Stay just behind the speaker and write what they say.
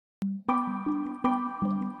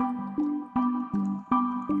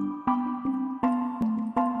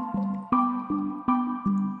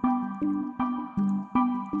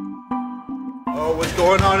Well, what's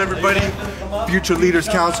going on, everybody? Future Leaders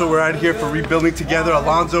Council. We're out here for Rebuilding Together.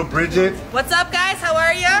 Alonzo, Bridget. What's up, guys? How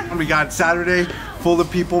are you? We got Saturday full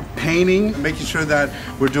of people painting, making sure that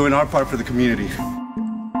we're doing our part for the community.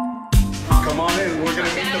 Come on in. We're going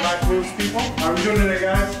to meet the LifeMoves people. How are we doing today,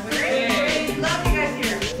 guys? Great. Love you guys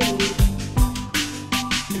here.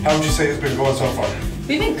 How would you say it's been going so far?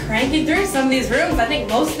 We've been cranking through some of these rooms. I think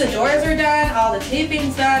most of the doors are done, all the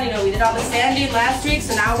taping's done. You know, we did all the sanding last week,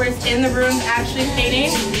 so now we're in the rooms actually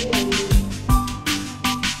painting.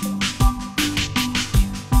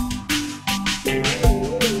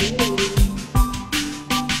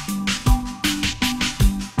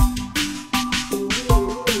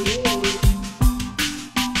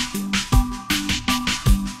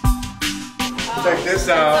 Check this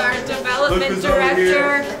out. Our development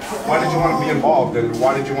director. Why did you want to be involved, and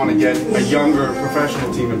why did you want to get a younger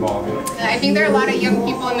professional team involved? I think there are a lot of young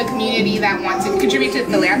people in the community that want to contribute to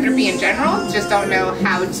philanthropy in general, just don't know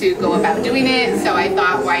how to go about doing it. So I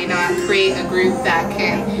thought, why not create a group that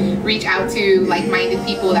can reach out to like-minded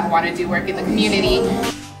people that want to do work in the community.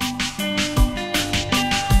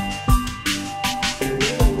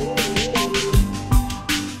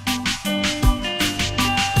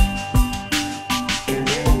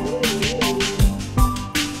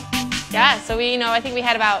 Yeah, so I think we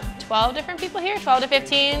had about 12 different people here, 12 to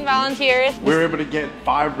 15 volunteers. We were able to get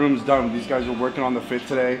 5 rooms done. These guys are working on the 5th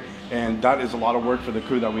today, and that is a lot of work for the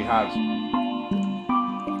crew that we have.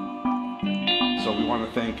 So we want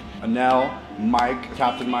to thank Anel, Mike,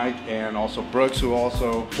 Captain Mike, and also Brooks, who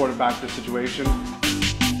also quarterbacked the situation.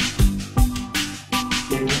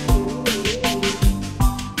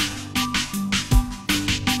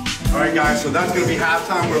 All right, guys, so that's going to be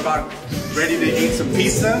halftime. We're about ready to eat some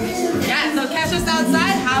pizza. Yeah, so catch us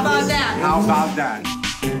outside. How about that? How about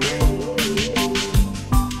that?